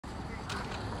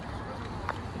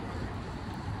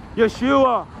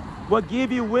Yeshua will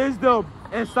give you wisdom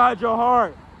inside your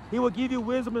heart. He will give you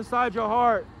wisdom inside your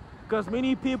heart, because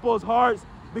many people's hearts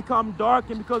become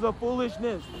darkened because of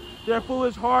foolishness. Their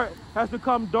foolish heart has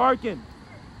become darkened.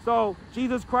 So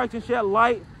Jesus Christ can shed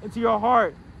light into your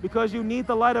heart, because you need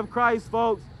the light of Christ,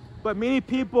 folks. But many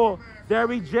people, they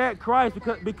reject Christ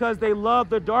because they love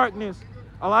the darkness.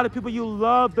 A lot of people, you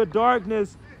love the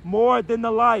darkness more than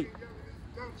the light.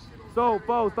 So,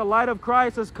 folks, the light of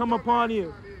Christ has come upon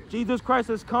you. Jesus Christ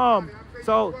has come.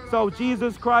 So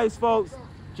Jesus Christ, folks,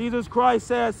 Jesus Christ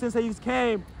says, since He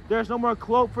came, there's no more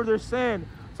cloak for their sin.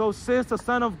 So since the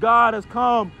Son of God has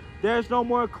come, there's no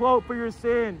more cloak for your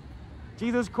sin.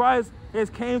 Jesus Christ has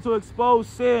came to expose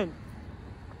sin.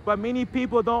 But many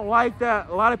people don't like that.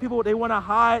 A lot of people, they want to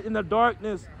hide in the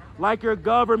darkness, like your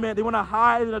government. They want to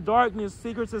hide in the darkness,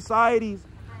 secret societies,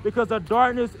 because the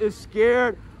darkness is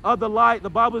scared of the light.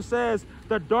 The Bible says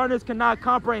the darkness cannot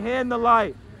comprehend the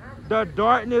light. The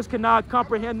darkness cannot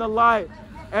comprehend the light.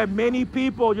 And many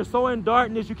people, you're so in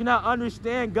darkness, you cannot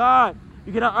understand God.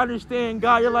 You cannot understand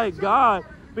God. You're like, God,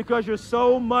 because you're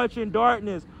so much in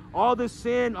darkness. All the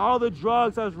sin, all the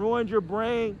drugs has ruined your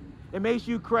brain. It makes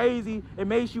you crazy. It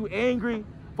makes you angry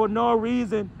for no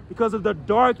reason, because of the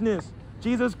darkness.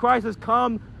 Jesus Christ has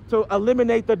come to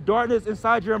eliminate the darkness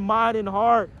inside your mind and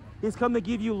heart. He's come to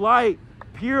give you light,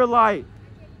 pure light,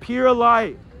 pure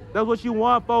light. That's what you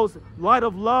want, folks. Light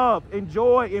of love and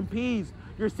joy and peace.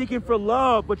 You're seeking for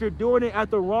love, but you're doing it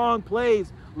at the wrong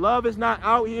place. Love is not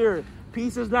out here.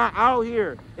 Peace is not out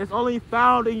here. It's only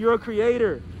found in your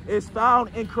Creator. It's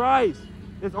found in Christ.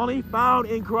 It's only found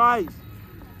in Christ.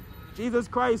 Jesus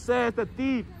Christ says the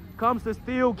thief comes to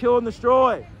steal, kill, and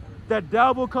destroy. The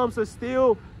devil comes to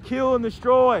steal, kill, and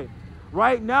destroy.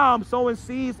 Right now, I'm sowing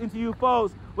seeds into you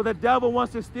folks, but the devil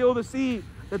wants to steal the seed.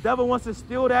 The devil wants to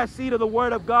steal that seed of the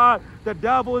word of God. The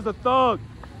devil is a thug.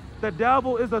 The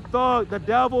devil is a thug. The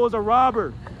devil is a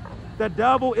robber. The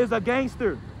devil is a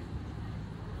gangster.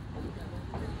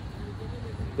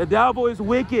 The devil is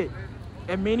wicked.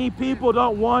 And many people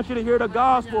don't want you to hear the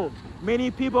gospel.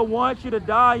 Many people want you to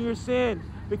die in your sin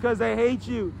because they hate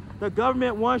you. The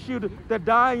government wants you to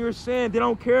die in your sin. They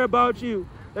don't care about you.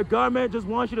 The government just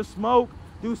wants you to smoke,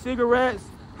 do cigarettes,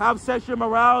 have sexual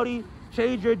immorality,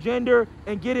 change your gender,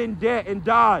 and get in debt and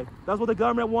die. That's what the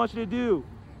government wants you to do.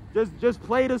 Just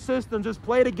play the system. Just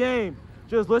play the game.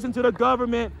 Just listen to the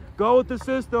government. Go with the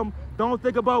system. Don't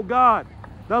think about God.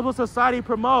 That's what society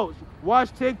promotes.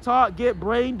 Watch TikTok, get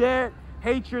brain dead,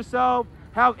 hate yourself,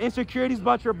 have insecurities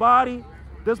about your body.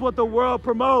 That's what the world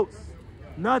promotes.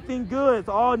 Nothing good. It's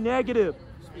all negative.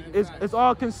 It's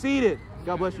all conceited.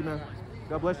 God bless you, man.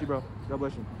 God bless you, bro. God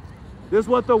bless you. This is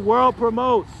what the world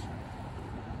promotes.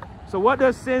 So what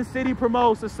does Sin City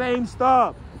promote? The same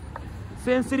stuff.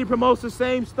 Sin City promotes the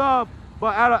same stuff,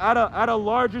 but at a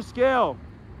larger scale.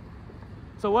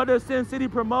 So what does Sin City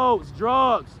promote?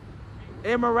 Drugs,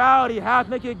 immorality,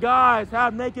 half-naked guys,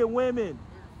 half-naked women.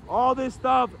 All this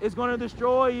stuff is going to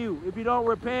destroy you if you don't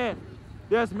repent.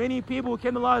 There's many people who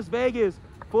came to Las Vegas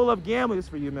full of gambling. It's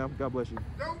for you, man. God bless you.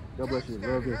 God bless you.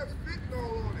 Love you.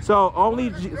 So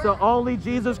only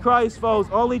Jesus Christ, folks.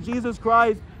 Only Jesus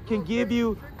Christ can give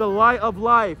you the light of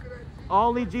life.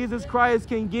 Only Jesus Christ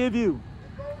can give you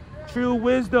true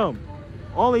wisdom.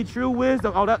 Only true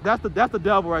wisdom. Oh, that's the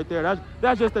devil right there.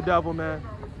 That's just the devil, man.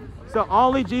 So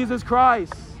only Jesus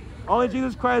Christ. Only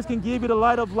Jesus Christ can give you the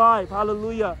light of life.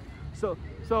 Hallelujah.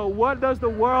 So what does the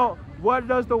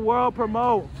world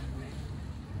promote?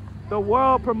 The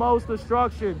world promotes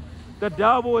destruction. The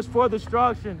devil is for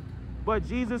destruction, but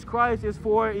Jesus Christ is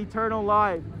for eternal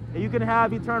life. And you can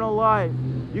have eternal life.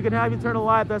 You can have eternal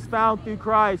life that's found through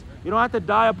Christ. You don't have to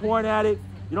die a porn addict.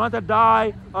 You don't have to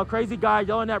die a crazy guy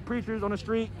yelling at preachers on the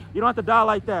street. You don't have to die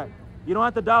like that. You don't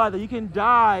have to die like that. You can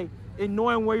die in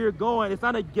knowing where you're going. It's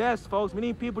not a guess, folks.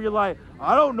 Many people, you're like,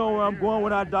 I don't know where I'm going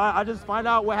when I die. I just find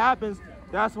out what happens.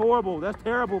 That's horrible. That's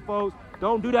terrible, folks.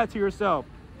 Don't do that to yourself.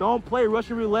 Don't play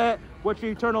Russian roulette with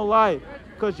your eternal life,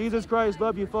 because Jesus Christ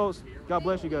loves you, folks. God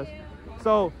bless you guys.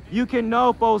 So you can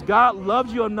know, folks, God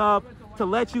loves you enough to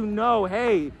let you know,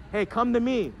 hey, come to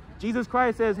me. Jesus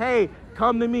Christ says, hey,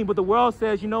 come to me. But the world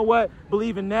says, you know what?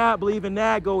 Believe in that,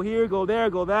 go here, go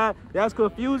there, go that. That's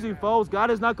confusing, folks.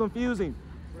 God is not confusing.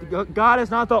 God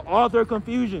is not the author of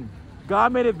confusion.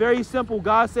 God made it very simple.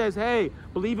 God says, hey,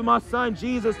 believe in my son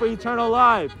Jesus for eternal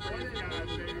life.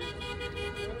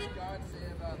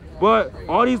 But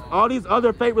all these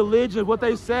other fake religions, what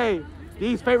they say,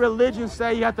 these fake religions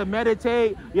say you have to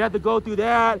meditate, you have to go through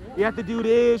that, you have to do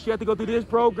this, you have to go through this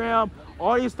program.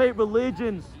 All these fake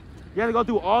religions, you have to go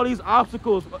through all these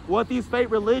obstacles. What these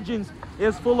fake religions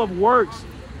is full of works.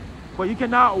 But you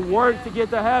cannot work to get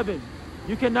to heaven.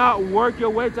 You cannot work your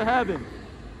way to heaven.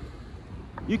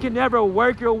 You can never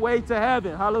work your way to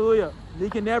heaven. Hallelujah. You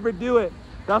can never do it.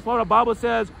 That's why the Bible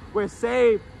says we're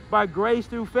saved by grace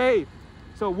through faith.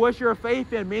 So what's your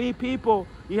faith in? Many people,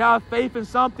 you have faith in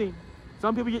something.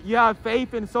 Some people, you have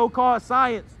faith in so-called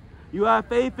science. You have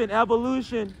faith in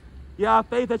evolution. You have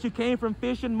faith that you came from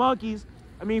fish and monkeys.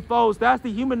 I mean, folks, that's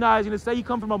dehumanizing to say you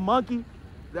come from a monkey.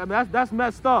 I mean, that's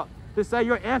messed up to say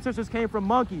your ancestors came from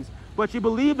monkeys. But you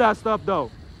believe that stuff,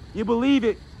 though. You believe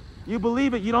it. You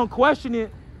believe it. You don't question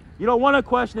it. You don't want to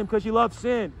question it because you love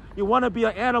sin. You want to be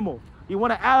an animal. You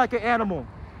want to act like an animal.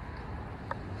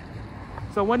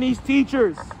 So when these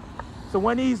teachers,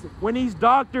 when these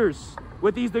doctors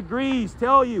with these degrees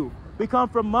tell you we come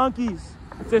from monkeys,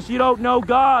 since you don't know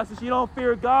God, since you don't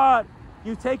fear God,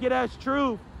 you take it as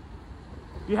truth.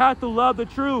 You have to love the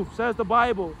truth, says the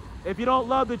Bible. If you don't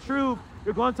love the truth,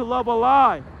 you're going to love a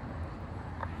lie.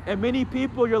 And many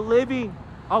people, you're living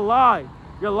a lie.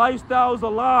 Your lifestyle is a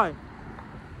lie.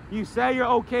 You say you're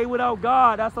okay without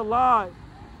God, that's a lie.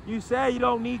 You say you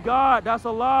don't need God, that's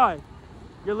a lie.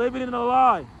 You're living in a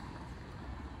lie.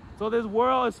 So this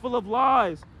world is full of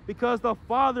lies because the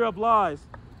father of lies,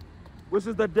 which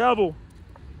is the devil.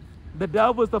 The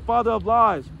devil is the father of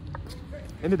lies.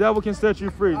 And the devil can set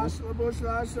you free. You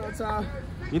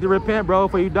need to repent, bro,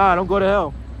 before you die. Don't go to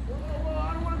hell.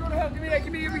 I don't want to go to hell. Give me that.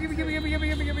 Give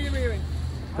me.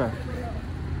 Okay.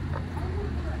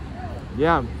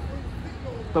 Yeah.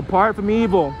 Depart from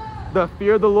evil. The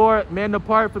fear of the Lord, man,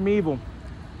 depart from evil.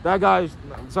 That guy's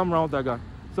something wrong with that guy.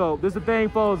 So this is the thing,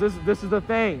 folks. This is the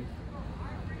thing.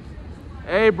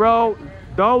 Hey, bro,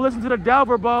 don't listen to the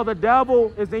devil, bro. The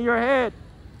devil is in your head.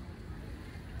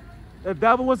 The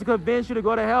devil wants to convince you to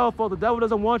go to hell, folks. The devil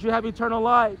doesn't want you to have eternal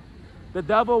life. The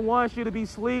devil wants you to be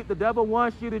asleep. The devil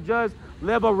wants you to just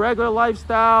live a regular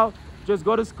lifestyle. Just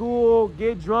go to school,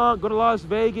 get drunk, go to Las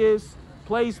Vegas,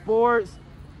 play sports,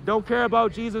 don't care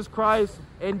about Jesus Christ,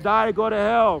 and die to go to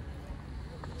hell.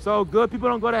 So good people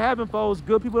don't go to heaven, folks.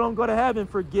 Good people don't go to heaven.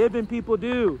 Forgiving people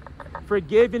do.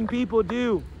 Forgiving people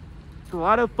do. A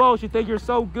lot of folks, you think you're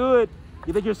so good.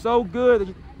 You think you're so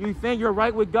good. You think you're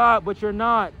right with God, but you're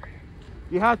not.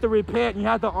 You have to repent. You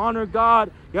have to honor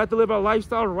God. You have to live a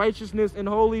lifestyle of righteousness and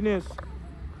holiness.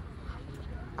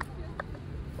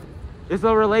 It's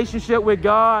a relationship with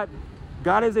God.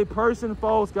 God is a person,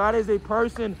 folks. God is a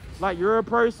person. Like you're a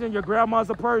person. Your grandma's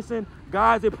a person.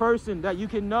 God is a person that you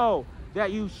can know,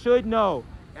 that you should know.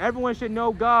 Everyone should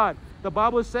know God. The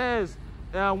Bible says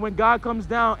when God comes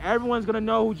down, everyone's going to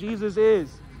know who Jesus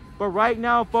is. But right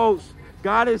now, folks,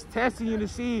 God is testing you to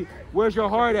see where's your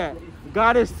heart at.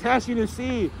 God is testing you to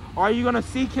see, are you going to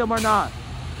seek him or not?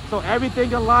 So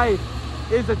everything in life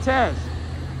is a test.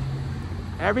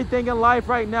 Everything in life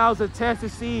right now is a test to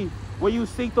see where you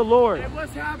seek the Lord. Hey,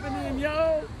 what's happening,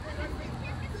 yo?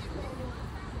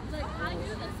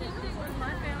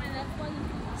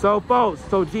 So folks,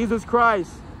 Jesus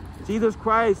Christ, he's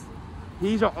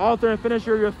your author and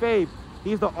finisher of your faith.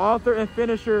 He's the author and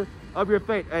finisher of your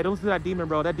faith. Hey, don't listen to that demon,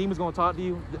 bro. That demon's going to talk to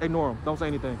you. Ignore him. Don't say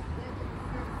anything.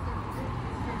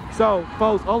 So,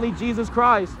 folks, only Jesus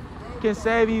Christ can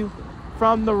save you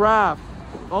from the wrath.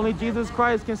 Only Jesus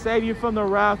Christ can save you from the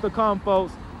wrath to come,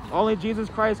 folks. Only Jesus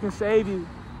Christ can save you.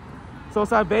 So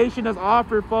salvation is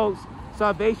offered, folks.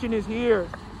 Salvation is here.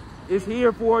 It's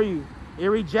here for you.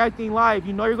 You're rejecting life.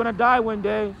 You know you're going to die one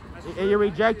day. And you're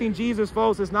rejecting Jesus,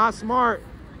 folks. It's not smart.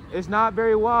 It's not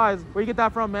very wise. Where you get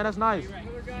that from, man? That's nice.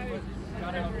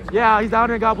 Yeah, he's down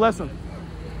there. God bless him.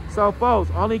 So,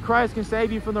 folks, only Christ can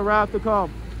save you from the wrath to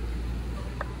come.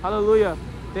 Hallelujah.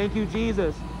 Thank you,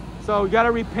 Jesus. So you got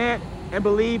to repent and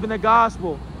believe in the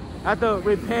gospel. You have to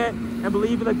repent and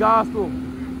believe in the gospel.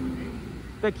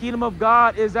 The kingdom of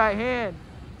God is at hand.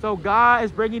 So God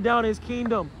is bringing down his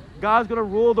kingdom. God's going to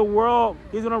rule the world.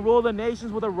 He's going to rule the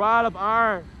nations with a rod of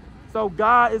iron. So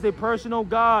God is a personal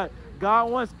God. God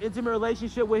wants intimate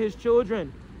relationship with his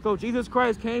children. So Jesus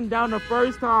Christ came down the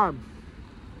first time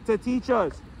to teach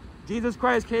us. Jesus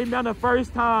Christ came down the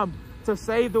first time to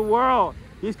save the world.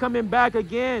 He's coming back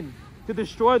again to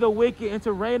destroy the wicked and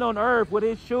to reign on earth with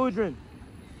his children.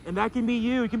 And that can be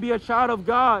you. You can be a child of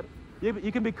God.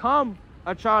 You can become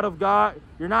a child of God.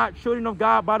 You're not children of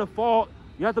God by default.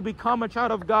 You have to become a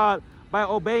child of God by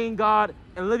obeying God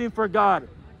and living for God.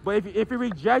 But if you're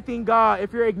rejecting God,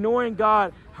 if you're ignoring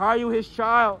God, how are you his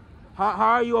child? How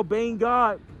are you obeying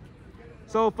God?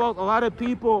 So, folks, a lot of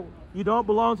people, you don't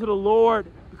belong to the Lord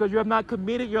because you have not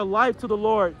committed your life to the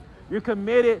Lord. You're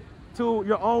committed to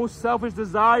your own selfish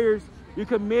desires. You're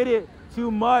committed too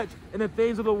much in the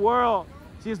things of the world.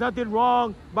 See, there's nothing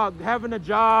wrong about having a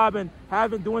job and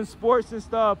doing sports and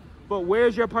stuff, but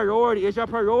where's your priority? Is your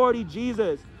priority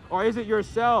Jesus? Or is it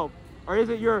yourself? Or is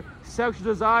it your sexual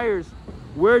desires?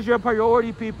 Where's your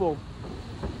priority, people?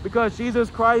 Because Jesus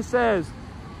Christ says,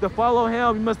 to follow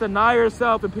him, you must deny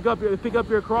yourself and pick up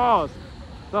your cross.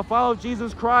 To follow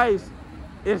Jesus Christ,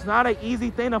 it's not an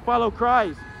easy thing to follow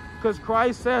Christ. Because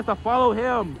Christ says to follow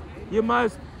him, you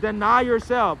must deny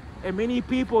yourself. And many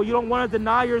people, you don't want to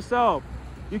deny yourself.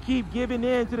 You keep giving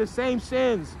in to the same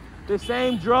sins, the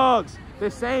same drugs, the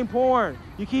same porn.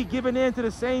 You keep giving in to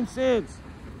the same sins.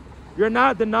 You're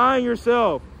not denying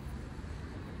yourself.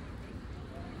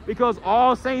 Because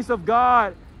all saints of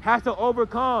God have to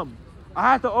overcome.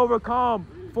 I have to overcome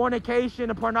fornication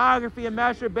and pornography and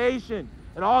masturbation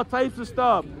and all types of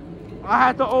stuff. I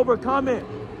have to overcome it.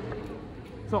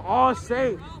 So all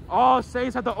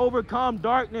saints have to overcome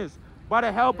darkness by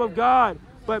the help of God.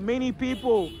 But many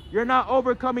people, you're not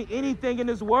overcoming anything in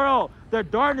this world. The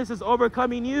darkness is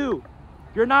overcoming you.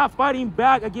 You're not fighting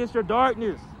back against your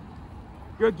darkness.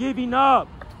 You're giving up.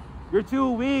 You're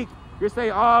too weak. You're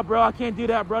saying, oh, bro, I can't do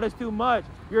that, bro. That's too much.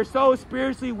 You're so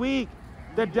spiritually weak.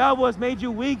 The devil has made you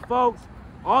weak, folks.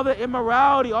 All the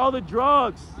immorality, all the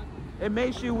drugs, it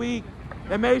makes you weak.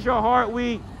 It makes your heart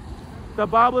weak. The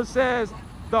Bible says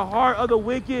the heart of the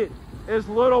wicked is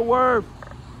little worth.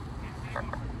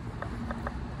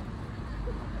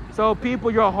 So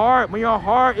people, your heart, when your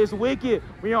heart is wicked,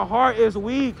 when your heart is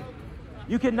weak,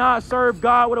 you cannot serve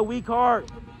God with a weak heart.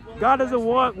 God doesn't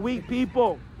want weak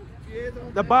people.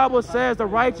 The Bible says the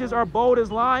righteous are bold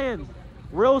as lions.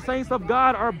 Real saints of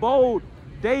God are bold.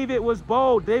 David was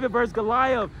bold. David versus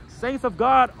Goliath. Saints of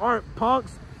God aren't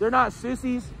punks. They're not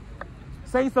sissies.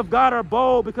 Saints of God are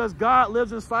bold because God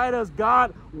lives inside us.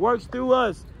 God works through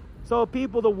us. So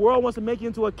people, the world wants to make you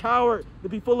into a coward, to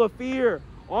be full of fear.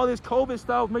 All this COVID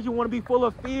stuff makes you want to be full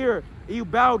of fear. And you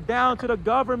bow down to the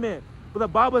government. But the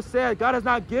Bible says God has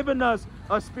not given us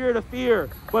a spirit of fear,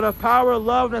 but a power of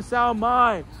love and a sound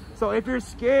mind. So if you're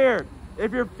scared,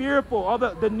 if you're fearful, all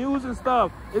the news and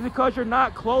stuff, is because you're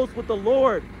not close with the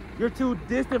Lord. You're too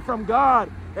distant from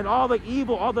God. And all the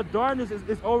evil, all the darkness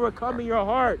is overcoming your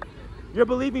heart. You're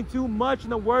believing too much in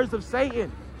the words of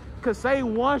Satan. Because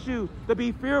Satan wants you to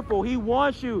be fearful. He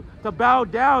wants you to bow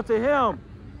down to him.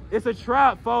 It's a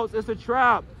trap, folks. It's a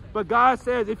trap. But God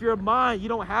says if you're mine, you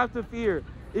don't have to fear.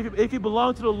 If you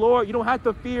belong to the Lord, you don't have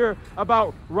to fear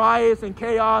about riots and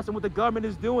chaos and what the government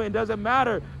is doing. It doesn't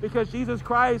matter because Jesus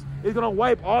Christ is going to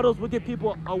wipe all those wicked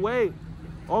people away.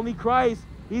 Only Christ,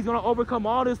 he's going to overcome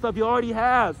all this stuff. He already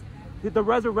has. The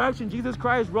resurrection, Jesus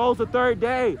Christ rose the third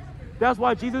day. That's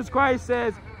why Jesus Christ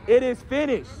says, it is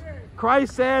finished.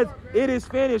 Christ says, it is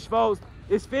finished, folks.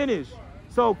 It's finished.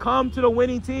 So come to the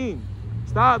winning team.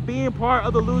 Stop being part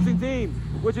of the losing team,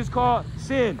 which is called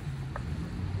sin.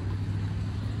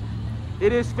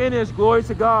 It is finished. Glory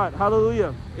to God.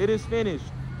 Hallelujah. It is finished.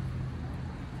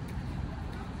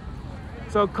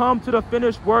 So come to the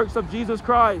finished works of Jesus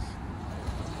Christ.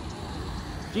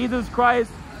 Jesus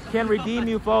Christ can redeem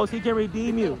you, folks. He can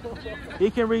redeem you. He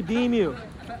can redeem you.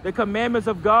 The commandments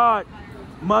of God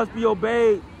must be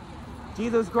obeyed.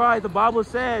 Jesus Christ, the Bible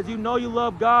says, you know you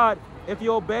love God if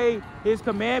you obey his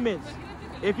commandments.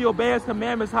 If you obey his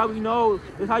commandments, how you know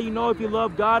if you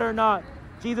love God or not.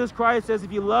 Jesus Christ says,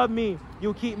 if you love me,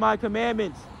 you'll keep my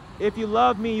commandments. If you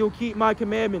love me, you'll keep my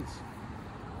commandments.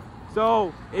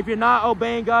 So if you're not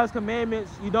obeying God's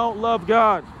commandments, you don't love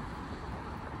God.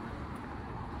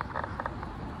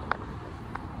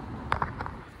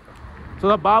 So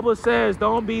the Bible says,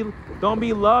 don't be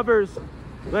lovers.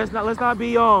 Let's not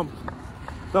be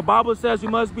the Bible says you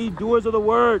must be doers of the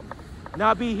word,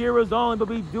 not be hearers only, but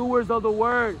be doers of the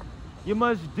word. You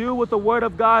must do what the word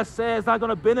of God says. It's not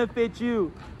going to benefit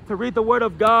you to read the word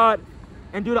of God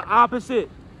and do the opposite.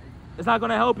 It's not going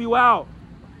to help you out.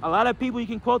 A lot of people, you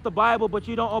can quote the Bible, but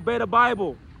you don't obey the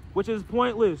Bible, which is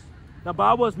pointless. The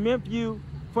Bible is meant for you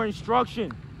for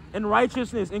instruction and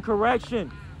righteousness and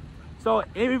correction. So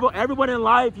everyone in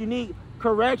life, you need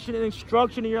correction and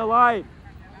instruction in your life.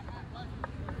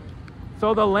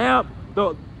 So the lamp,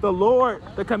 the Lord,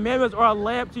 the commandments are a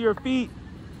lamp to your feet.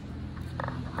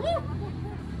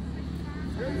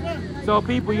 So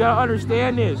people, you got to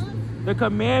understand this. The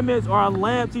commandments are a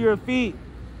lamp to your feet.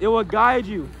 It will guide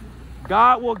you.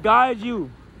 God will guide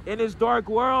you in this dark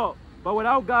world. But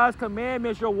without God's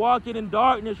commandments, you're walking in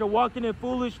darkness. You're walking in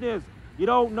foolishness. You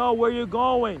don't know where you're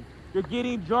going. You're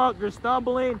getting drunk. You're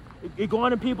stumbling. You're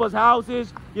going to people's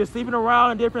houses. You're sleeping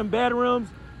around in different bedrooms.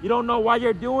 You don't know why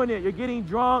you're doing it. You're getting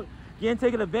drunk, getting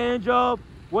taken advantage of.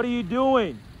 What are you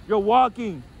doing? You're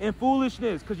walking in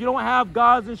foolishness because you don't have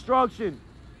God's instruction.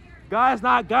 God is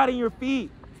not guiding your feet.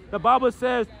 The Bible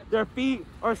says their feet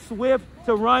are swift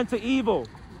to run to evil.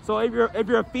 So if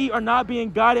your feet are not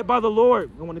being guided by the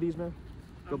Lord, you want one of these, man?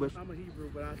 Go, Bush. I'm a Hebrew,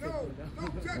 but I take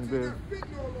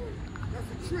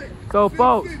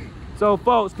So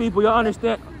folks, people, y'all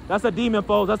understand? That's a demon,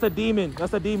 folks. That's a demon.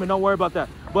 That's a demon. Don't worry about that.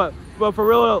 But for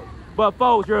real, but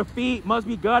folks, your feet must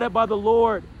be guided by the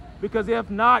Lord. Because if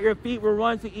not, your feet will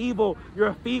run to evil.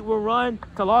 Your feet will run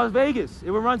to Las Vegas.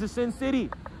 It will run to Sin City.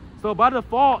 So by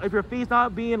default, if your feet's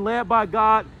not being led by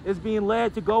God, it's being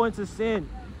led to go into sin.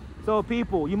 So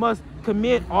people, you must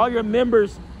commit all your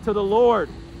members to the Lord.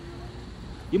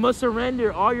 You must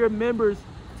surrender all your members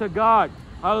to God.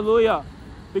 Hallelujah.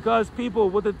 Because people,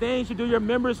 with the things you do your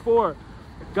members for,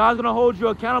 God's going to hold you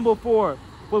accountable for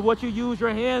what you use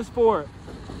your hands for.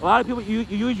 A lot of people, you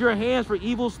use your hands for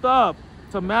evil stuff,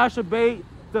 to masturbate,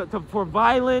 for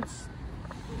violence.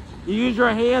 You use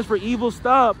your hands for evil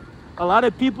stuff. A lot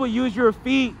of people use your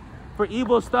feet for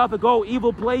evil stuff, to go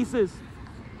evil places.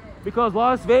 Because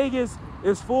Las Vegas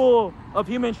is full of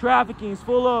human trafficking. It's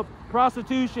full of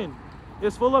prostitution.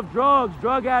 It's full of drugs,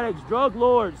 drug addicts, drug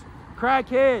lords,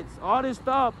 crackheads. All this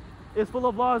stuff is full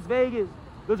of Las Vegas.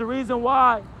 There's a reason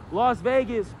why Las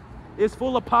Vegas is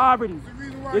full of poverty.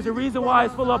 There's a reason why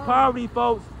it's full of poverty,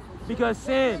 folks. Because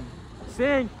sin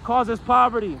causes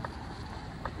poverty.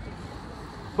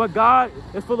 But God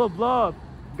is full of love.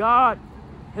 God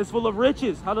is full of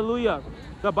riches. Hallelujah.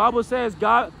 The Bible says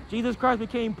Jesus Christ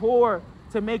became poor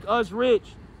to make us rich.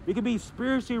 We can be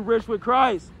spiritually rich with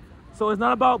Christ. So it's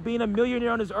not about being a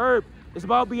millionaire on this earth. It's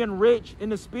about being rich in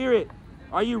the spirit.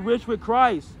 Are you rich with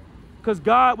Christ? Because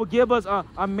God will give us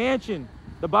a mansion.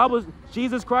 The Bible,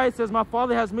 Jesus Christ says, my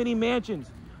Father has many mansions.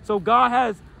 So God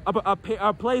has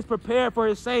a place prepared for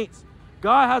his saints.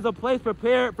 God has a place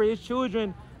prepared for his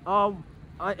children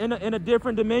in a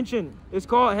different dimension. It's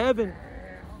called heaven.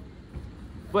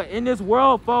 But in this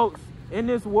world, folks, in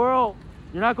this world,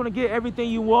 you're not going to get everything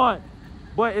you want.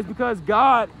 But it's because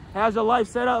God has your life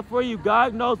set up for you.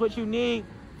 God knows what you need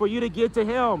for you to get to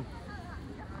him.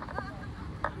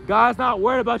 God's not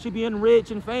worried about you being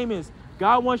rich and famous.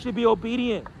 God wants you to be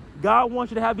obedient. God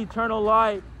wants you to have eternal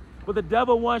life. But the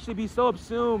devil wants you to be so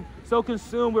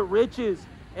consumed with riches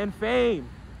and fame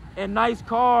and nice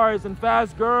cars and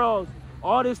fast girls.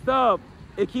 All this stuff,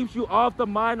 it keeps you off the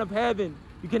mind of heaven.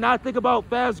 You cannot think about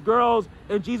fast girls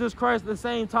and Jesus Christ at the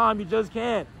same time. You just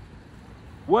can't.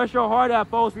 Where's your heart at,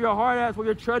 folks? Where your heart at is where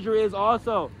your treasure is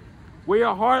also. Where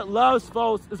your heart loves,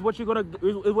 folks, is what you're gonna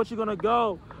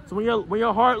go. So when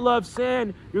your heart loves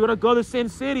sin, you're gonna go to Sin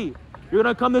City. You're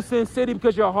gonna come to Sin City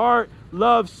because your heart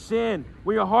loves sin.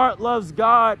 When your heart loves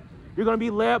God, you're gonna be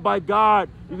led by God.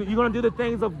 You're gonna do the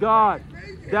things of God.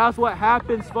 That's what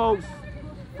happens, folks.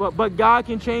 But God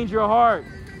can change your heart.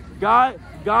 God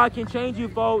can change you,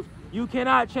 folks. You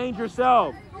cannot change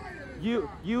yourself.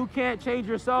 You can't change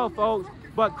yourself, folks.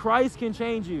 But Christ can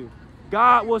change you.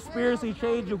 God will spiritually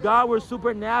change you. God will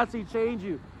supernaturally change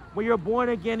you. When you're born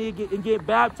again and get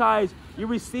baptized, you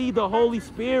receive the Holy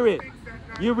Spirit.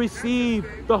 You receive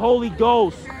the Holy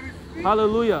Ghost.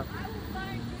 Hallelujah.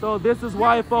 So this is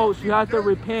why, folks, you have to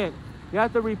repent. You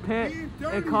have to repent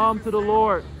and come to the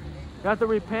Lord. You have to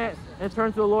repent and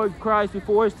turn to the Lord Christ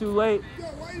before it's too late.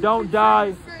 Don't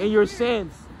die in your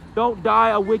sins. Don't die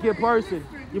a wicked person.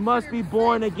 You must be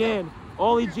born again.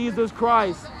 Only Jesus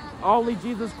Christ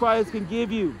can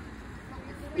give you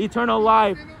eternal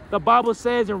life. The Bible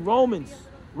says in Romans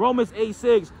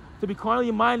 8:6, to be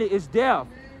carnally minded is death,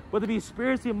 but to be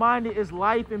spiritually minded is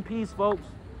life and peace, folks.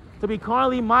 To be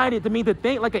carnally minded, to mean to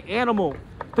think like an animal,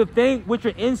 to think with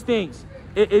your instincts,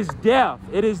 it is death.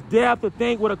 It is death to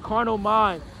think with a carnal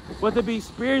mind. But to be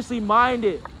spiritually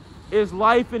minded is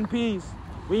life and peace.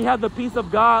 When you have the peace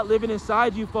of God living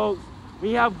inside you, folks,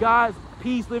 when you have God's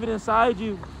peace living inside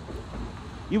you,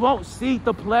 you won't seek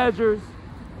the pleasures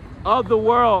of the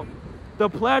world. The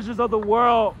pleasures of the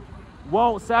world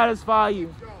won't satisfy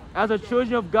you. As a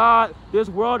children of God, this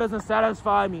world doesn't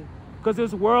satisfy me, because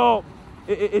this world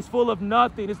is full of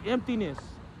nothing. It's emptiness.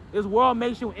 This world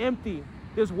makes you empty.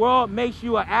 This world makes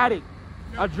you an addict,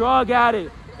 a drug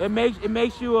addict. It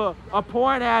makes you a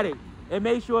porn addict. It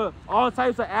makes you all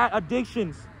types of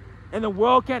addictions. And the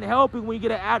world can't help you when you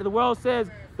get an addict. The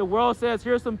world says,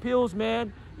 here's some pills,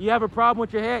 man. You have a problem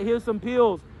with your head, here's some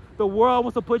pills. The world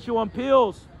wants to put you on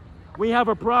pills when you have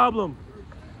a problem.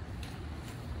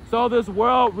 So this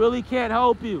world really can't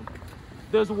help you.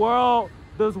 This world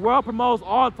promotes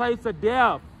all types of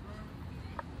death.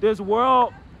 This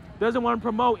world doesn't want to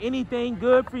promote anything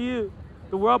good for you.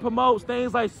 The world promotes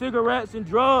things like cigarettes and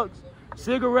drugs.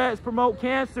 Cigarettes promote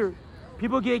cancer.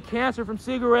 People get cancer from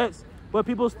cigarettes but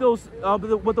people still,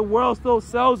 but the world still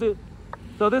sells it.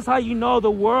 So this is how you know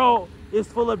the world is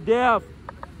full of death.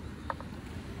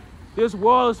 This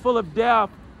world is full of death,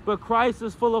 but Christ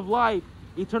is full of life.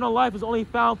 Eternal life is only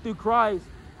found through Christ.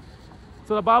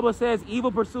 So the Bible says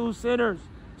evil pursues sinners.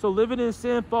 So living in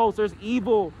sin, folks, there's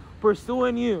evil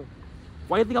pursuing you.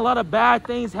 Why do you think a lot of bad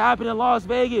things happen in Las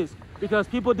Vegas? Because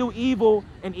people do evil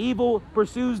and evil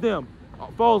pursues them.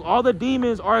 Folks, all the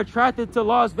demons are attracted to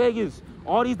Las Vegas.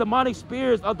 All these demonic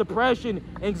spirits of depression,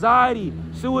 anxiety,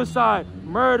 suicide,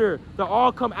 murder, they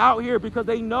all come out here because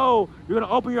they know you're going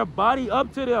to open your body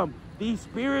up to them. These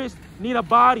spirits need a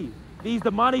body. These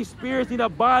demonic spirits need a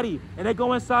body, and they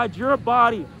go inside your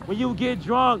body. When you get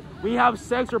drunk, when you have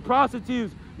sex or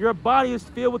prostitutes, your body is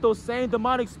filled with those same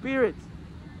demonic spirits.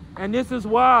 And this is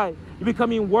why you're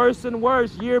becoming worse and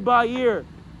worse year by year.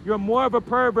 You're more of a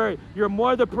pervert. You're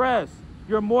more depressed.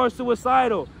 You're more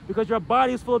suicidal because your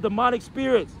body is full of demonic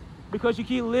spirits because you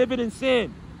keep living in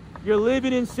sin. You're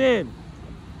living in sin.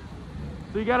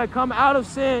 So you got to come out of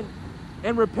sin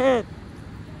and repent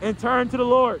and turn to the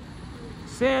Lord.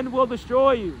 Sin will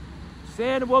destroy you.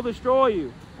 Sin will destroy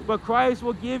you. But Christ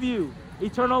will give you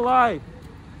eternal life.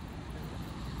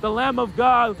 The Lamb of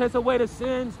God who takes away the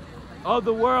sins of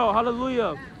the world.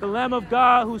 Hallelujah. The Lamb of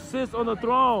God who sits on the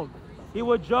throne. He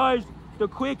will judge the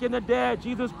quick and the dead.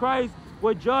 Jesus Christ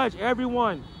will judge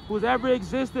everyone who's ever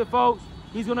existed, folks.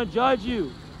 He's going to judge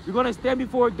you. You're going to stand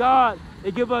before God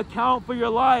and give an account for your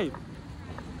life.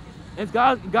 And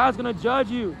God's going to judge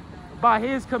you by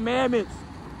his commandments.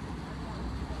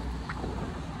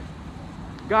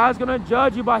 God's going to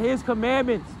judge you by his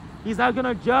commandments. He's not going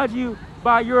to judge you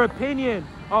by your opinion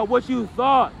or what you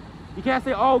thought. You can't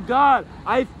say, oh God,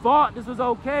 I thought this was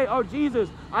okay. Oh Jesus,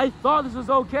 I thought this was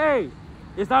okay.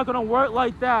 It's not going to work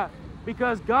like that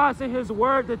because God sent his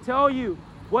word to tell you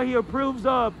what he approves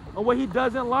of and what he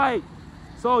doesn't like.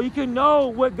 So you can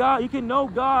know you can know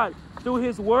God through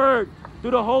his word,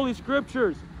 through the Holy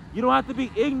Scriptures. You don't have to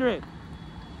be ignorant.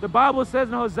 The Bible says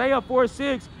in Hosea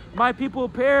 4:6, my people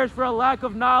perish for a lack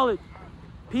of knowledge.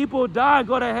 People die and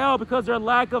go to hell because of their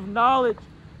lack of knowledge.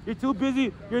 You're too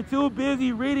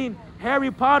busy reading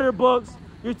Harry Potter books.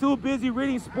 You're too busy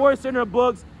reading Sports Center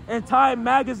books and Time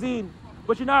magazine.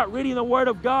 But you're not reading the Word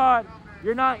of God.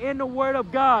 You're not in the Word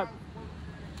of God.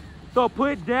 So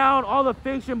put down all the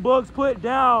fiction books, put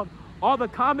down all the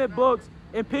comic books,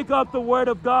 and pick up the Word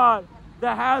of God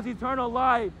that has eternal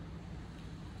life.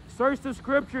 Search the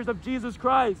Scriptures of Jesus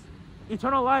Christ.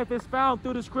 Eternal life is found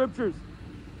through the Scriptures.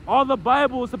 All the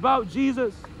Bible is about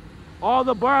Jesus. All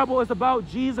the Bible is about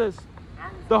Jesus.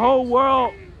 The whole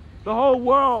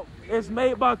world is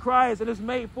made by Christ and is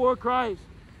made for Christ.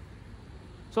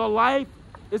 So life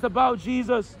is about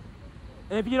Jesus.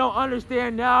 And if you don't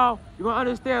understand now, you're going to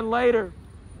understand later.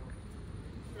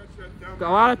 A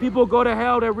lot of people go to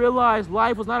hell that realize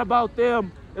life was not about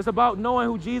them. It's about knowing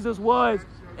who Jesus was,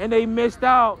 and they missed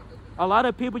out. A lot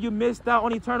of people, you missed out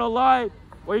on eternal life,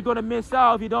 or you're going to miss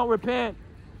out if you don't repent.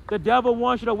 The devil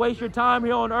wants you to waste your time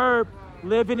here on earth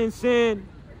living in sin,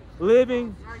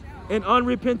 living in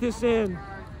unrepentant sin.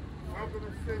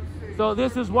 So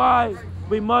this is why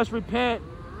we must repent.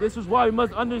 This is why we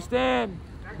must understand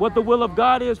what the will of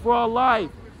God is for our life.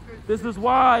 This is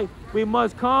why we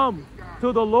must come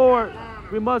to the Lord.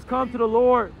 We must come to the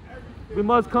Lord. We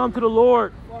must come to the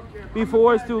Lord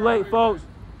before it's too late, folks.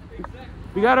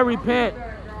 We got to repent.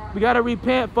 We got to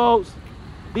repent, folks.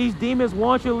 These demons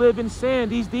want you to live in sin.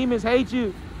 These demons hate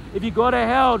you. If you go to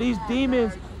hell, these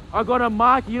demons are going to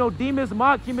mock you. You know, demons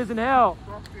mock humans in hell.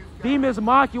 Demons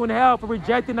mock you in hell for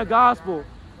rejecting the gospel.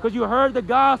 Because you heard the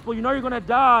gospel, you know you're going to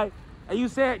die, and you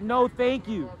said, no, thank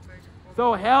you.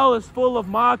 So hell is full of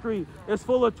mockery. It's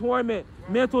full of torment,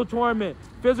 mental torment,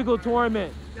 physical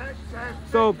torment.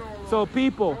 So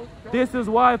people, this is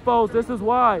why, folks, this is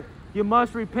why you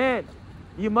must repent.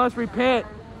 You must repent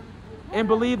and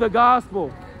believe the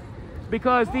gospel.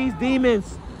 Because these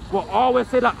demons will always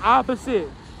say the opposite.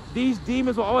 These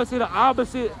demons will always say the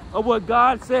opposite of what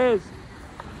God says.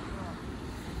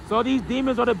 So these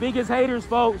demons are the biggest haters,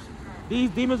 folks. These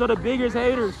demons are the biggest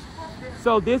haters.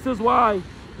 So this is why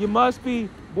you must be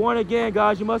born again,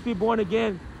 guys. You must be born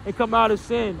again and come out of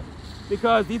sin.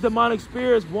 Because these demonic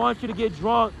spirits want you to get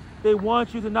drunk. They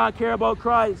want you to not care about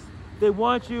Christ. They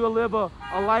want you to live a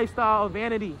lifestyle of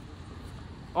vanity.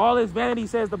 All is vanity,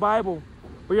 says the Bible.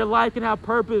 But your life can have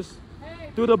purpose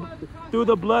through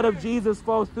the blood of Jesus,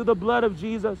 folks. Through the blood of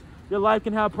Jesus, your life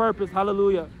can have purpose.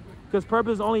 Hallelujah. Because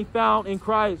purpose is only found in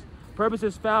Christ. Purpose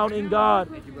is found in God.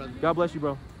 Thank you, brother. God bless you,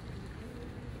 bro.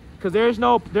 Because there's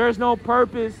no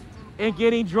purpose in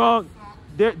getting drunk.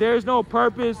 There's no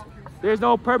purpose. There's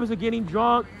no purpose of getting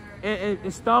drunk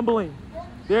and stumbling.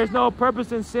 There's no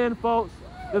purpose in sin, folks.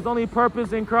 There's only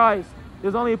purpose in Christ.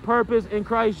 There's only purpose in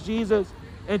Christ Jesus.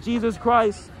 And Jesus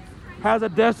Christ has a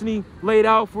destiny laid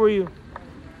out for you.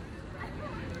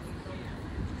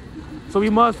 So we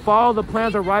must follow the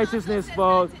plans of righteousness,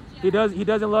 folks. He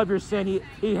doesn't love your sin.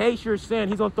 He hates your sin.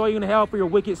 He's going to throw you in hell for your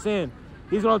wicked sin.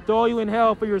 He's going to throw you in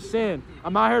hell for your sin.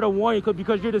 I'm not here to warn you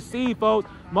because you're deceived, folks.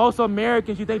 Most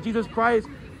Americans, you think Jesus Christ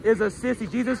is a sissy.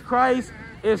 Jesus Christ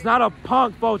is not a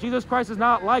punk, folks. Jesus Christ is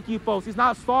not like you, folks. He's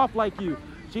not soft like you.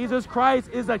 Jesus Christ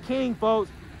is a king,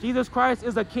 folks. Jesus Christ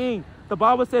is a king. The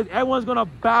Bible says everyone's going to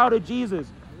bow to Jesus.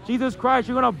 Jesus Christ,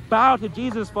 you're going to bow to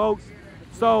Jesus, folks.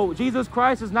 So Jesus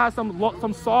Christ is not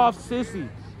some soft sissy.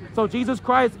 So Jesus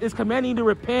Christ is commanding you to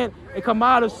repent and come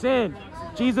out of sin.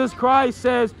 Jesus Christ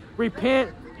says,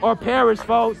 repent or perish,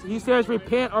 folks. He says,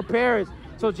 repent or perish.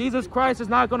 So Jesus Christ is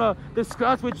not going to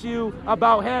discuss with you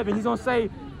about heaven. He's going to say,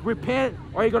 repent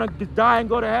or you're going to die and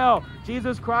go to hell.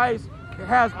 Jesus Christ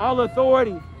has all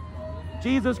authority.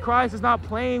 Jesus Christ is not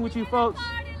playing with you, folks.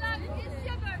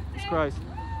 Jesus Christ.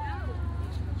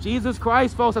 Jesus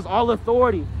Christ, folks, has all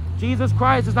authority. Jesus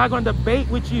Christ is not going to debate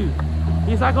with you.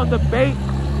 He's not going to debate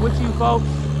with you, folks.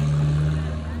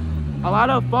 A lot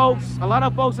of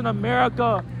folks in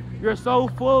America, you're so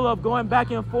full of going back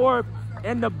and forth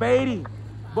and debating.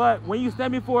 But when you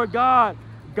stand before God,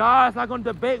 God's not going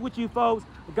to debate with you, folks.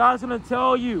 God's going to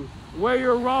tell you where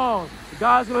you're wrong.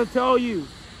 God's going to tell you,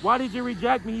 why did you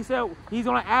reject me? He said, he's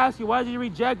going to ask you, why did you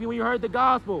reject me when you heard the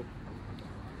gospel?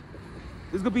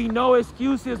 There's going to be no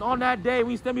excuses on that day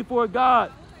when you stand before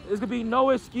God. There's going to be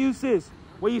no excuses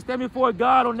when you stand before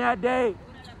God on that day.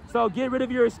 So get rid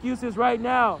of your excuses right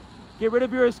now. Get rid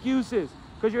of your excuses,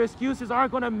 because your excuses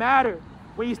aren't going to matter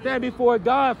when you stand before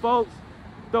God, folks.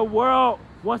 The world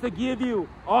wants to give you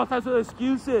all types of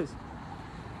excuses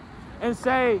and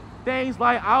say things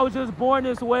like, I was just born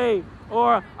this way,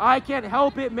 or I can't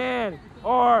help it, man,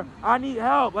 or I need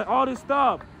help, like all this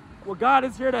stuff. Well, God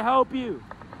is here to help you.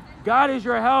 God is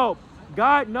your help.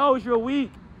 God knows you're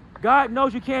weak. God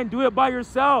knows you can't do it by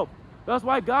yourself. That's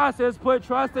why God says put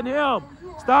trust in him.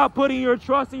 Stop putting your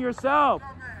trust in yourself,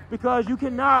 because you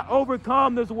cannot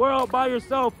overcome this world by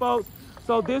yourself, folks.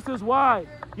 So this is why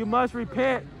you must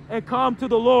repent and come to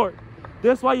the Lord.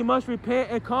 This is why you must repent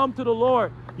and come to the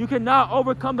Lord. You cannot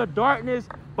overcome the darkness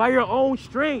by your own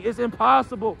strength. It's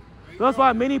impossible. That's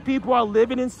why many people are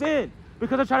living in sin,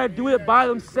 because they're trying to do it by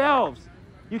themselves.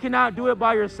 You cannot do it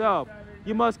by yourself.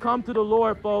 You must come to the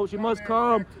Lord, folks. You must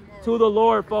come to the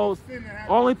Lord, folks.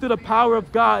 Only through the power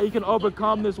of God you can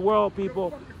overcome this world,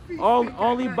 people.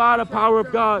 Only by the power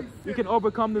of God you can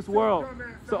overcome this world.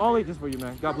 So only just for you,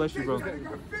 man. God bless you, bro.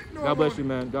 God bless you,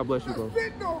 man. God bless you, bro.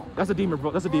 That's a demon,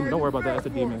 bro. That's a demon. Don't worry about that. That's a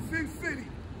demon.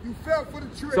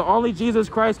 So only Jesus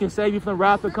Christ can save you from the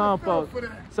wrath to come, folks.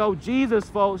 So Jesus,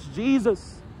 folks,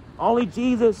 Jesus, only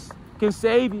Jesus can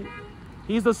save you.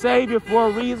 He's the Savior for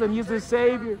a reason. He's the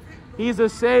Savior. He's the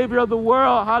Savior of the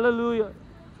world. Hallelujah.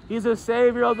 He's the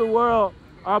Savior of the world.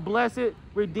 Our blessed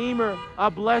Redeemer,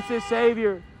 our blessed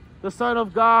Savior, the Son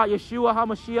of God, Yeshua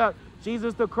HaMashiach,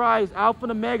 Jesus the Christ, Alpha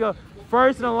and Omega,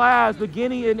 first and last,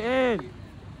 beginning and end.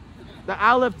 The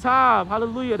Aleph Tav,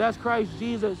 hallelujah, that's Christ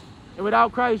Jesus. And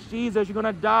without Christ Jesus, you're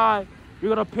going to die.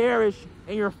 You're going to perish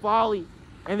in your folly.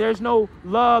 And there's no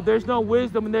love, there's no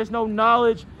wisdom, and there's no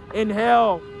knowledge in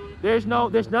hell. There's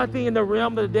nothing in the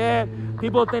realm of the dead.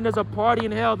 People think there's a party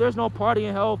in hell. There's no party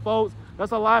in hell, folks.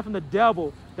 That's a lie from the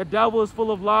devil. The devil is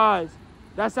full of lies.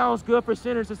 That sounds good for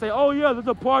sinners to say, oh yeah, there's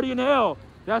a party in hell.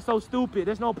 That's so stupid.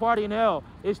 There's no party in hell.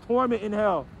 It's torment in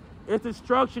hell. It's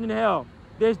destruction in hell.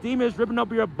 There's demons ripping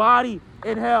up your body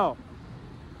in hell.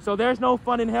 So there's no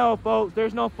fun in hell, folks.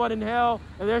 There's no fun in hell,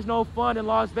 and there's no fun in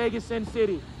Las Vegas, Sin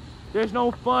City. There's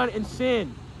no fun in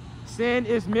sin. Sin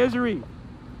is misery.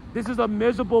 This is a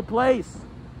miserable place.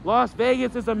 Las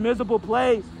Vegas is a miserable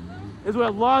place. It's where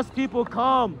lost people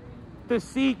come to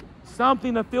seek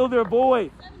something to fill their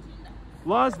void.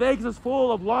 Las Vegas is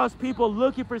full of lost people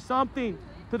looking for something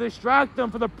to distract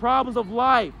them from the problems of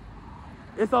life.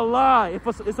 It's a lie.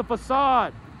 It's a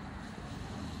facade.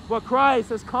 But Christ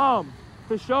has come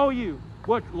to show you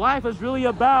what life is really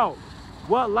about.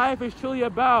 What life is truly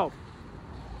about.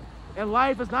 And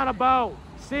life is not about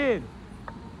sin.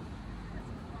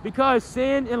 Because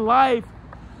sin and life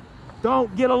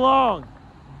don't get along.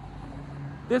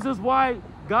 This is why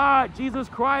God, Jesus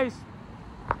Christ,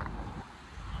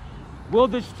 will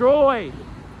destroy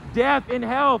death and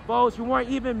hell, folks. We weren't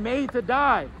even made to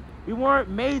die. We weren't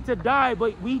made to die,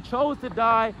 but we chose to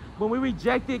die when we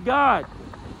rejected God.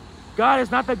 God is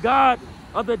not the God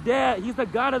of the dead. He's the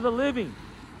God of the living.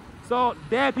 So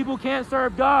dead people can't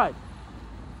serve God.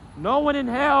 No one in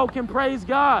hell can praise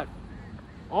God.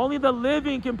 Only the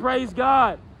living can praise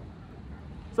God.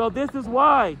 So this is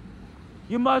why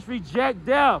you must reject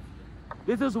death.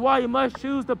 This is why you must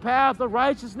choose the path of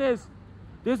righteousness.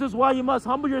 This is why you must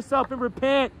humble yourself and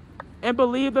repent and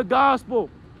believe the gospel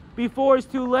before it's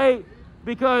too late.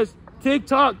 Because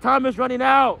TikTok, time is running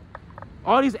out.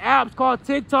 All these apps called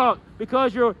TikTok,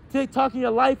 because you're TikToking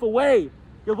your life away.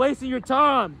 You're wasting your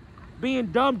time being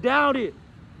dumbed down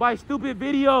by stupid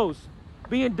videos,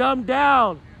 being dumbed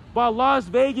down by Las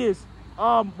Vegas,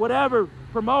 whatever,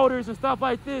 promoters and stuff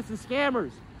like this, and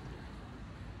scammers.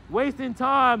 Wasting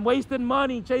time, wasting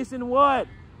money, chasing what?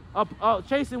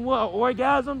 Chasing what? An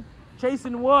orgasm?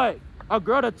 Chasing what? A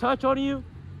girl to touch on you?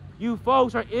 You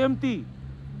folks are empty.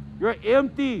 You're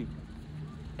empty.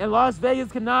 And Las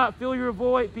Vegas cannot fill your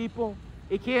void, people.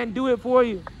 It can't do it for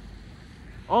you.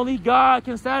 Only God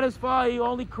can satisfy you.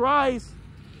 Only Christ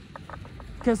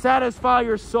can satisfy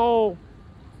your soul.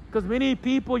 Because many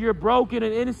people, you're broken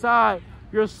and inside.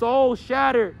 Your soul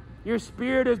shattered. Your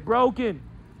spirit is broken.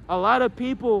 A lot of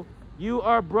people, you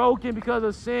are broken because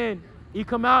of sin. You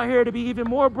come out here to be even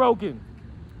more broken.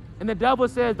 And the devil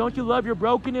says, don't you love your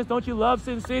brokenness? Don't you love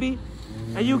Sin City?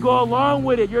 And you go along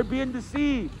with it. You're being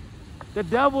deceived. The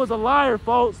devil is a liar,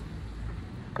 folks.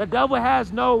 The devil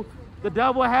has no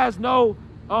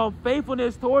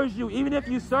faithfulness towards you. Even if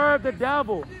you serve the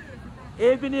devil,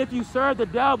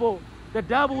 the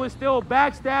devil will still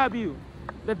backstab you.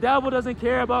 The devil doesn't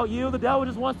care about you. The devil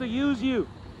just wants to use you.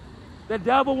 The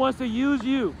devil wants to use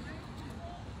you.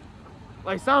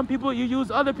 Like some people, you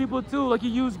use other people too. Like you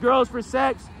use girls for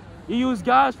sex. You use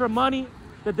guys for money.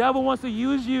 The devil wants to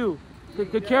use you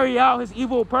to carry out his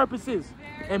evil purposes.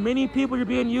 And many people, you're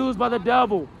being used by the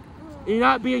devil. You're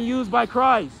not being used by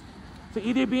Christ. So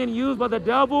either being used by the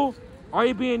devil or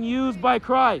you're being used by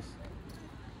Christ.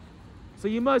 So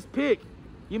you must pick.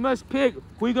 You must pick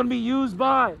who you're going to be used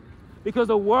by. Because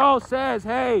the world says,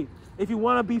 hey, if you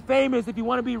want to be famous, if you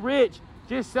want to be rich,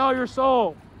 just sell your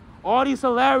soul. All these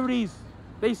celebrities,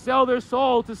 they sell their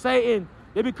soul to Satan.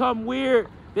 They become weird.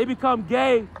 They become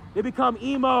gay. They become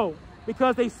emo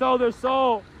because they sell their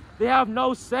soul. They have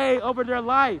no say over their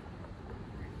life.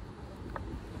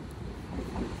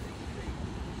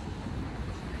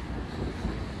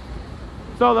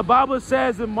 So the Bible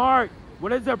says in Mark,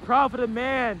 what is the profit of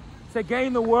man to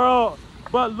gain the world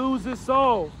but lose his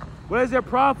soul? What does it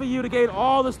profit you to gain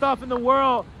all the stuff in the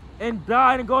world and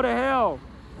die and go to hell?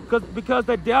 Because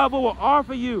the devil will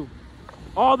offer you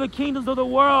all the kingdoms of the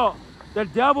world. The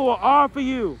devil will offer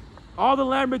you all the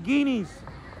Lamborghinis,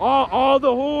 all the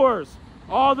whores,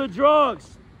 all the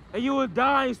drugs, and you will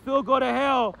die and still go to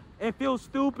hell and feel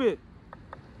stupid.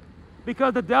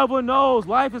 Because the devil knows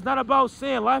life is not about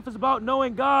sin. Life is about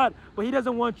knowing God, but he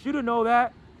doesn't want you to know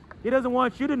that. He doesn't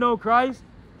want you to know Christ.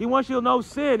 He wants you to know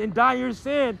sin and die in your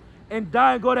sin and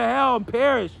die and go to hell and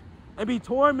perish and be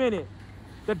tormented.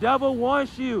 The devil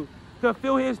wants you to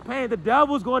feel his pain. The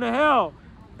devil's going to hell,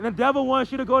 and the devil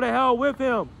wants you to go to hell with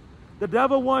him. The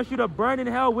devil wants you to burn in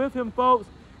hell with him, folks.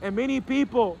 And many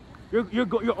people,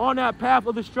 you're on that path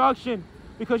of destruction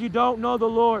because you don't know the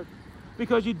Lord,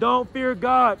 because you don't fear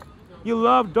God. You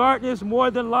love darkness more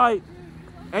than light,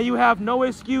 and you have no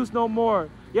excuse no more.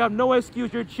 You have no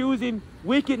excuse. You're choosing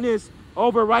wickedness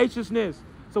over righteousness.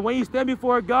 So when you stand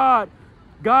before God,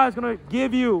 God's going to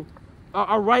give you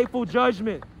a rightful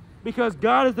judgment, because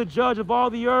God is the judge of all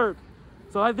the earth.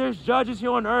 So like there's judges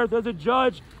here on earth. There's a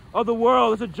judge of the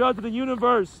world. There's a judge of the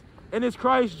universe, and it's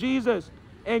Christ Jesus.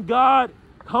 And God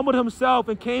humbled himself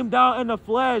and came down in the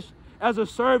flesh as a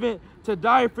servant to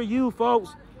die for you,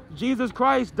 folks. Jesus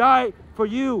Christ died for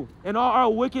you and all our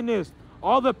wickedness,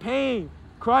 all the pain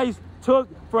Christ took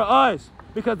for us,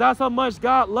 because that's how much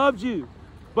God loved you.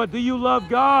 But do you love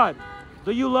God?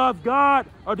 Do you love God,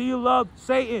 or do you love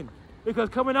Satan? Because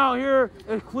coming out here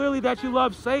is clearly that you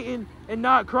love Satan and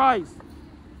not Christ.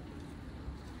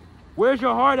 Where's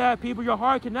your heart at, people? Your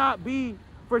heart cannot be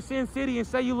for Sin City and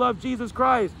say you love Jesus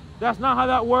Christ. That's not how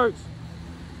that works.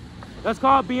 That's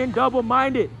called being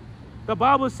double-minded. The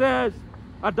Bible says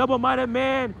a double-minded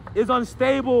man is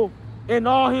unstable in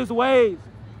all his ways.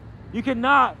 You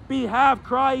cannot be half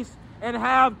Christ and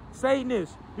half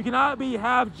Satanist. You cannot be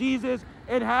half Jesus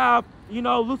and half,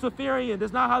 Luciferian.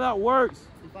 That's not how that works.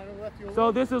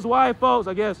 So this is why, folks,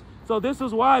 so this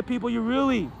is why, people, you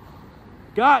really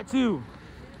got to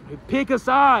pick a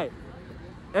side.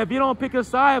 If you don't pick a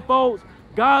side, folks,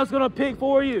 God's going to pick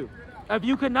for you. If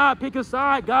you cannot pick a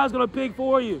side, God's going to pick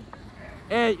for you.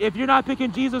 And if you're not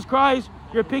picking Jesus Christ,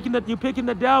 you're picking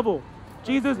the devil.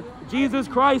 Jesus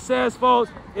Christ says,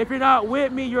 folks, if you're not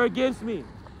with me, you're against me.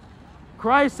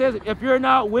 Christ says, if you're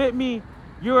not with me,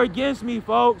 you're against me,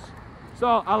 folks.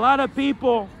 So a lot of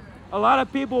people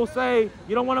say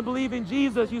you don't want to believe in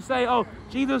Jesus. You say, oh,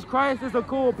 Jesus Christ is a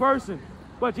cool person.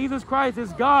 But Jesus Christ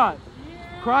is God.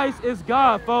 Christ is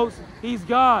God, folks. He's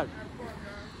God.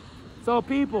 So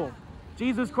people,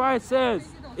 Jesus Christ says,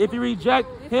 if you reject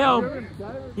him,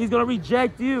 he's going to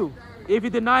reject you. If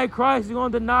you deny Christ, he's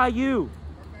going to deny you.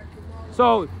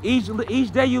 So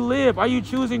each day you live, are you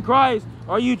choosing Christ?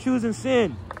 Or are you choosing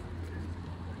sin?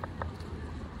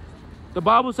 The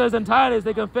Bible says in Titus,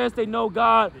 they confess they know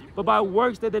God, but by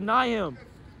works they deny him.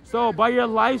 So by your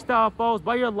lifestyle, folks,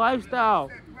 by your lifestyle,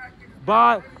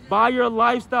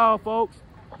 folks,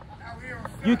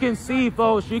 you can see,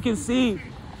 folks, you can see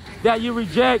that you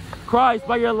reject Christ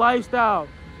by your lifestyle.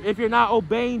 If you're not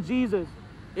obeying Jesus,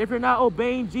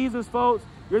 folks,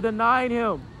 you're denying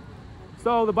him.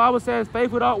 So the Bible says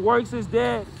faith without works is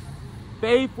dead.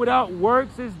 Faith without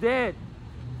works is dead.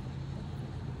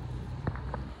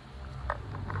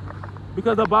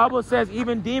 Because the Bible says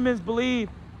even demons believe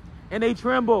and they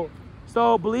tremble.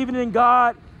 So believing in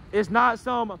God is not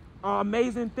some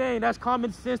amazing thing. That's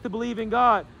common sense to believe in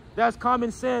God. That's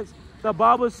common sense. The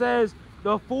Bible says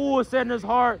the fool said in his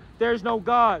heart, there's no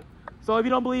God. So if you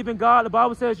don't believe in God, the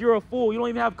Bible says you're a fool. You don't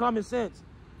even have common sense.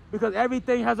 Because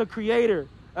everything has a creator.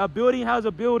 A building has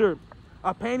a builder.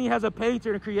 A painting has a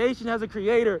painter. And creation has a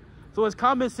creator. So it's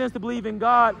common sense to believe in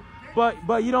God.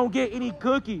 But you don't get any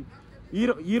cookie.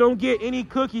 You don't get any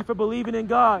cookie for believing in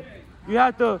God. You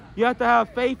have to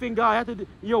have faith in God.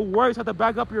 Your works have to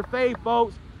back up your faith,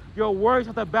 folks. Your works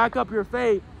have to back up your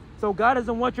faith. So God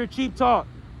doesn't want your cheap talk.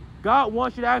 God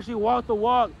wants you to actually walk the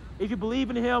walk. If you believe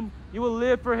in him, you will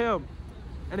live for him.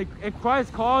 And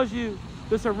Christ calls you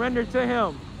to surrender to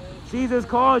him. Jesus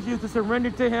calls you to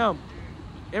surrender to him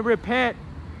and repent.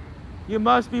 You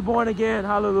must be born again.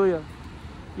 Hallelujah.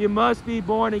 You must be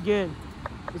born again.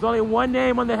 There's only one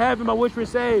name under heaven by which we're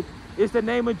saved. It's the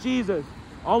name of Jesus.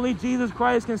 Only Jesus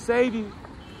Christ can save you.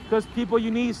 Because people,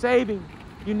 you need saving.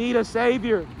 You need a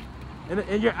Savior.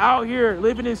 And you're out here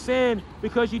living in sin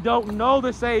because you don't know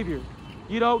the Savior.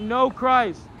 You don't know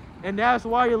Christ. And that's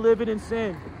why you're living in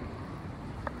sin.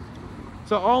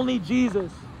 So only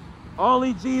Jesus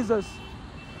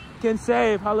can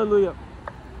save. Hallelujah.